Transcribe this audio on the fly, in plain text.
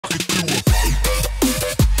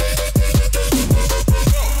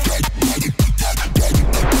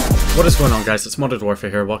What is going on, guys? It's Modded Warfare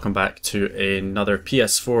here. Welcome back to another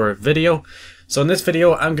PS4 video. So in this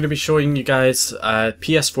video I'm going to be showing you guys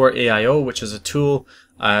PS4-AIO, which is a tool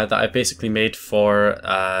that I basically made for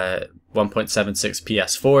 1.76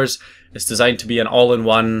 PS4s. It's designed to be an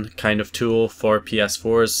all-in-one kind of tool for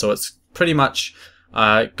PS4s, so it's pretty much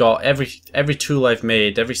got every tool I've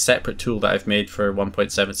made, every separate tool that I've made for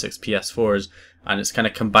 1.76 PS4s, and it's kind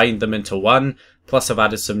of combined them into one. Plus I've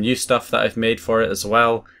added some new stuff that I've made for it as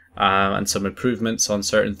well. And some improvements on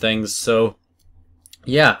certain things. So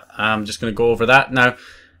yeah, I'm just going to go over that. Now,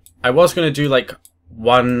 I was going to do like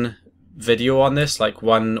one video on this, like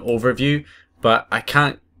one overview, but I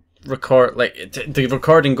can't record, like the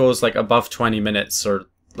recording goes like above 20 minutes or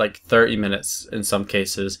like 30 minutes in some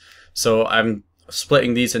cases. So I'm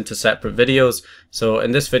splitting these into separate videos. So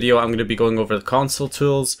in this video I'm going to be going over the console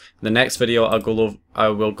tools. In the next video I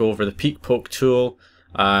will go over the peek poke tool.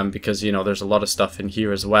 Because, you know, there's a lot of stuff in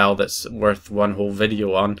here as well that's worth one whole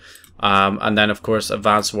video on. And then, of course,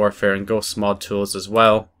 Advanced Warfare and Ghost mod tools as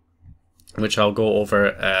well, which I'll go over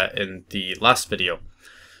in the last video.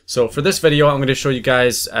 So for this video, I'm going to show you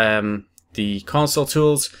guys the console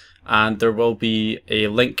tools, and there will be a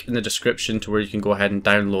link in the description to where you can go ahead and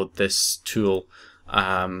download this tool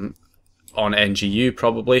on NGU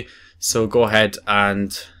probably. So go ahead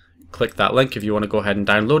and click that link if you want to go ahead and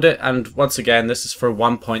download it. And once again, this is for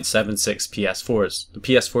 1.76 PS4s. The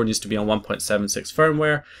PS4 needs to be on 1.76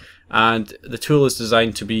 firmware, and the tool is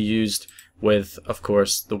designed to be used with, of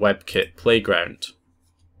course, the WebKit Playground.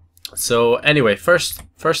 So anyway, first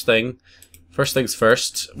things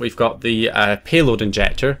first, we've got the Payload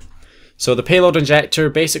Injector. So the Payload Injector,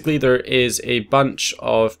 basically there is a bunch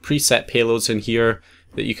of preset payloads in here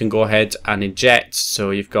that you can go ahead and inject.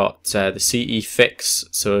 So you've got the CE fix,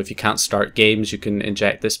 so if you can't start games you can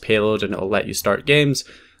inject this payload and it'll let you start games.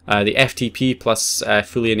 The FTP plus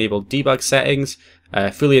fully enabled debug settings,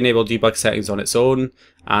 on its own,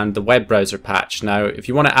 and the web browser patch. Now if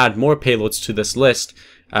you want to add more payloads to this list,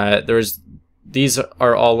 these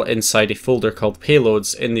are all inside a folder called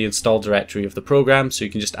payloads in the install directory of the program, so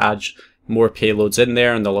you can just add more payloads in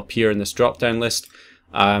there and they'll appear in this drop down list.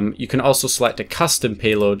 You can also select a custom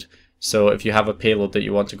payload, so if you have a payload that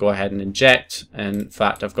you want to go ahead and inject, in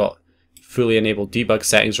fact I've got fully enabled debug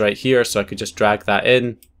settings right here, so I could just drag that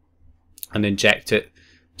in and inject it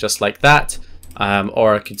just like that,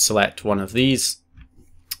 or I could select one of these.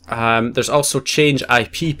 There's also change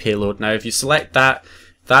IP payload. Now if you select that,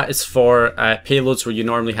 that is for payloads where you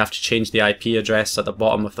normally have to change the IP address at the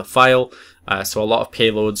bottom of the file. So a lot of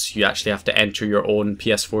payloads you actually have to enter your own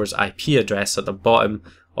PS4's IP address at the bottom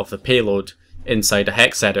of the payload inside a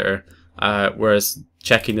hex editor, whereas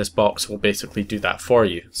checking this box will basically do that for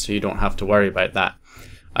you, so you don't have to worry about that.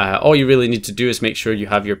 All you really need to do is make sure you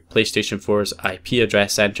have your PlayStation 4's IP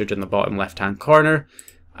address entered in the bottom left hand corner,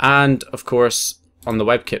 and of course on the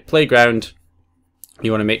WebKit Playground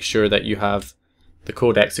you want to make sure that you have the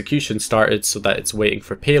code execution started so that it's waiting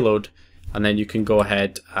for payload, and then you can go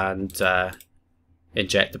ahead and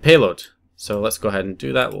inject the payload. So let's go ahead and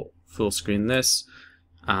do that. We'll full screen this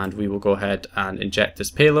and we will go ahead and inject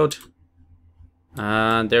this payload,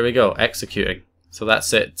 and there we go, executing. So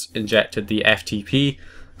that's it, injected the FTP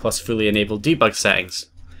plus fully enabled debug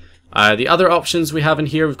settings. The other options we have in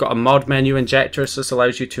here, we've got a mod menu injector, so this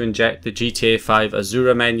allows you to inject the GTA 5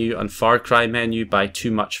 Azura menu and Far Cry menu by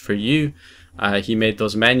Too Much For You. He made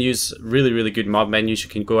those menus, really good mod menus.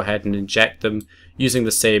 You can go ahead and inject them using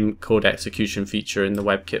the same code execution feature in the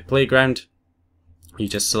WebKit Playground. You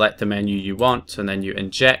just select the menu you want and then you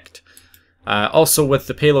inject. Also with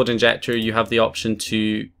the Payload Injector you have the option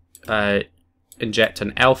to inject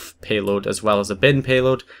an ELF payload as well as a bin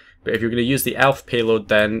payload. But if you're going to use the ELF payload,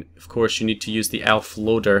 then of course you need to use the ELF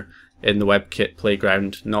loader in the WebKit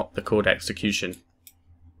Playground, not the code execution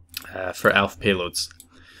for ELF payloads.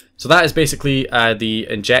 So that is basically the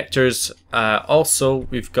injectors. Also,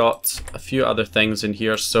 we've got a few other things in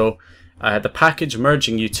here. So the package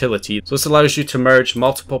merging utility. So this allows you to merge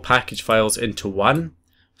multiple package files into one.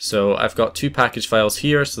 So I've got two package files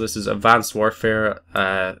here. So this is Advanced Warfare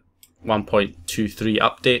 1.23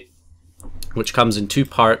 update, which comes in two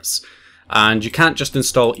parts. And you can't just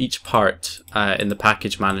install each part in the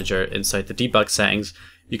package manager inside the debug settings.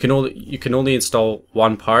 You can only install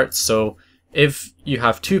one part. So if you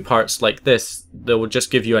have two parts like this, they will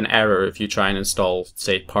just give you an error if you try and install,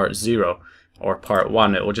 say, part 0 or part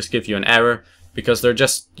 1. It will just give you an error because they're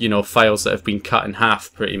just, you know, files that have been cut in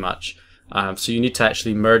half pretty much. So you need to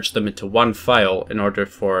actually merge them into one file in order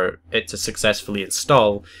for it to successfully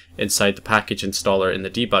install inside the package installer in the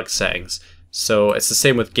debug settings. So it's the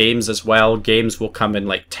same with games as well. Games will come in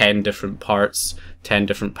like 10 different parts, 10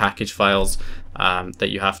 different package files that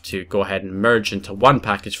you have to go ahead and merge into one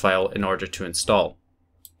package file in order to install.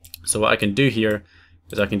 So what I can do here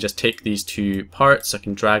is I can just take these two parts, I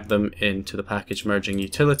can drag them into the package merging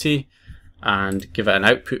utility and give it an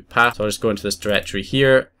output path. So I'll just go into this directory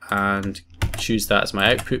here and choose that as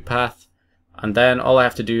my output path. And then all I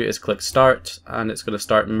have to do is click start, and it's going to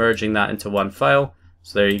start merging that into one file.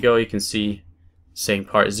 So there you go, you can see saying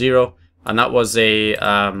part 0, and that was a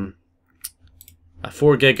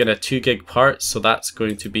 4 gig and a 2 gig part, so that's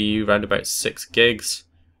going to be around about 6 gigs,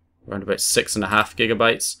 around about 6.5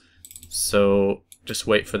 gigabytes. So just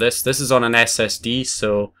wait for this. This is on an SSD,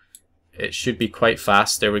 so it should be quite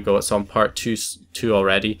fast. There we go, it's on part 2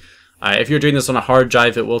 already. If you're doing this on a hard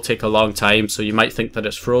drive, it will take a long time, so you might think that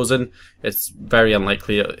it's frozen. It's very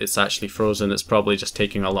unlikely it's actually frozen. It's probably just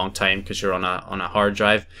taking a long time because you're on a hard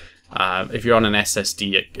drive. If you're on an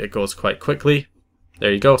SSD, it goes quite quickly.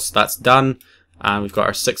 There you go, so that's done. And we've got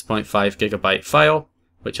our 6.5 gigabyte file,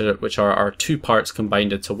 which are our two parts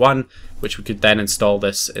combined into one, which we could then install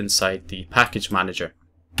this inside the package manager.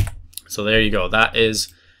 So there you go, that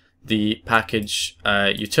is the package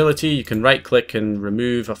utility. You can right click and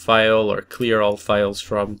remove a file or clear all files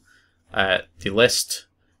from the list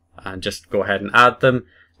and just go ahead and add them.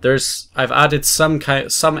 I've added some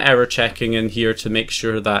error checking in here to make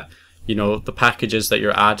sure that, you know, the packages that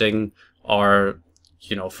you're adding are,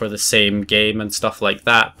 you know, for the same game and stuff like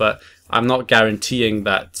that, but I'm not guaranteeing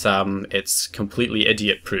that it's completely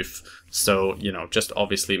idiot proof. So, you know, just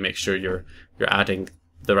obviously make sure you're adding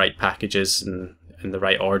the right packages and in the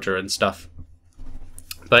right order and stuff.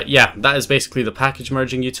 But yeah, that is basically the package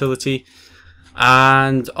merging utility.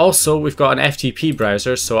 And also we've got an FTP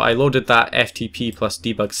browser, so I loaded that FTP plus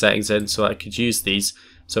debug settings in so I could use these.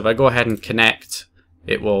 So if I go ahead and connect,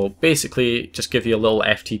 it will basically just give you a little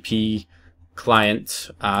FTP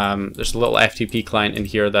client. There's a little FTP client in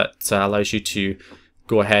here that allows you to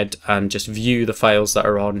go ahead and just view the files that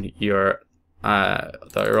are on your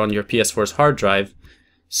PS4's hard drive.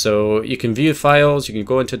 So you can view files, you can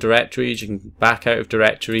go into directories, you can back out of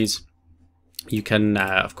directories. You can,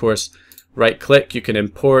 of course, right click, you can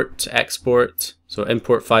import, export. So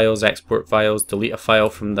import files, export files, delete a file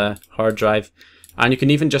from the hard drive. And you can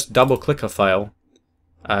even just double click a file,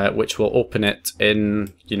 which will open it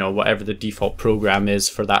in, you know, whatever the default program is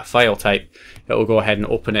for that file type. It will go ahead and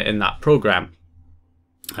open it in that program.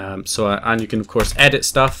 And you can, of course, edit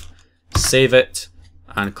stuff, save it,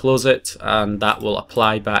 and close it, and that will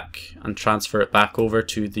apply back and transfer it back over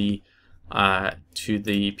to the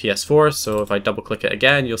PS4. So if I double click it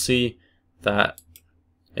again, you'll see that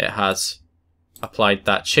it has applied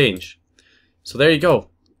that change. So there you go.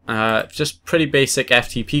 Just pretty basic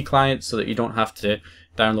FTP client so that you don't have to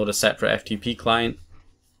download a separate FTP client.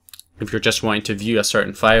 If you're just wanting to view a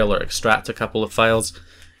certain file or extract a couple of files,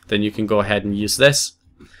 then you can go ahead and use this.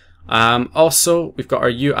 Also, we've got our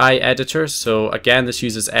UI editor. So again, this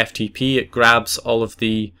uses FTP. It grabs all of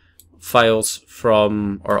the files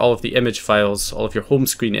from, or all of the image files, all of your home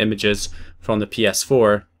screen images from the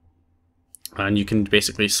PS4, and you can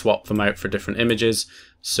basically swap them out for different images.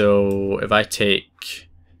 So if I take,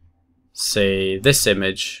 say, this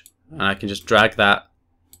image, and I can just drag that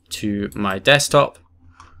to my desktop,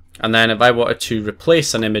 and then if I wanted to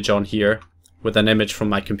replace an image on here with an image from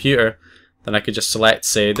my computer, then I could just select,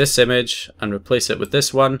 say, this image and replace it with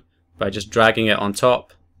this one by just dragging it on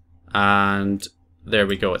top, and there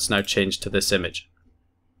we go, it's now changed to this image.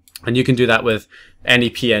 And you can do that with any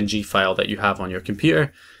PNG file that you have on your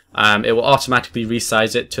computer. It will automatically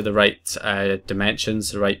resize it to the right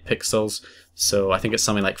dimensions, the right pixels. So I think it's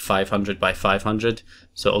something like 500 by 500.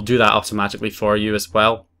 So it'll do that automatically for you as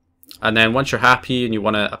well. And then once you're happy and you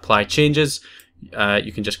want to apply changes,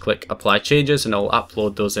 you can just click apply changes and it'll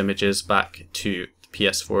upload those images back to the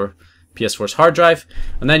PS4's hard drive.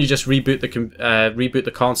 And then you just reboot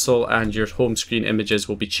the console and your home screen images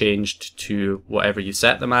will be changed to whatever you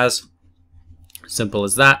set them as. Simple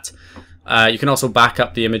as that. You can also back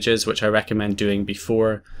up the images, which I recommend doing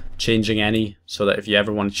before changing any, so that if you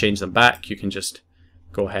ever want to change them back, you can just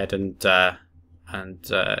go ahead and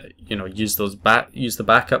you know, use the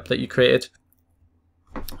backup that you created.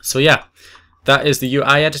 So yeah, that is the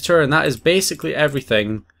UI editor, and that is basically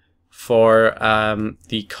everything for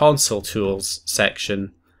the console tools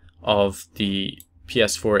section of the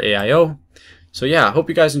PS4-AIO. So yeah, I hope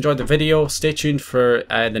you guys enjoyed the video. Stay tuned for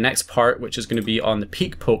the next part, which is going to be on the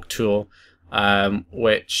peek poke tool,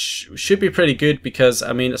 which should be pretty good because,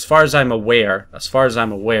 I mean, as far as I'm aware,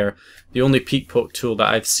 the only peek poke tool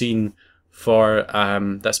that I've seen for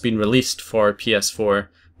that's been released for PS4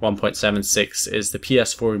 1.76 is the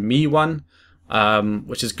PS4 Me one,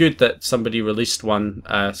 which is good that somebody released one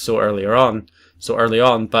so early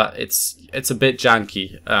on, but it's a bit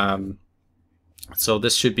janky. So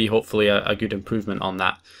this should be hopefully a good improvement on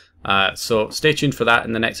that. So stay tuned for that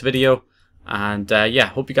in the next video. And yeah,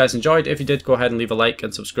 hope you guys enjoyed. If you did, go ahead and leave a like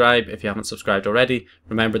and subscribe if you haven't subscribed already.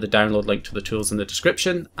 Remember the download link to the tools in the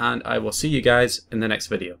description, and I will see you guys in the next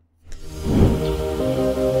video.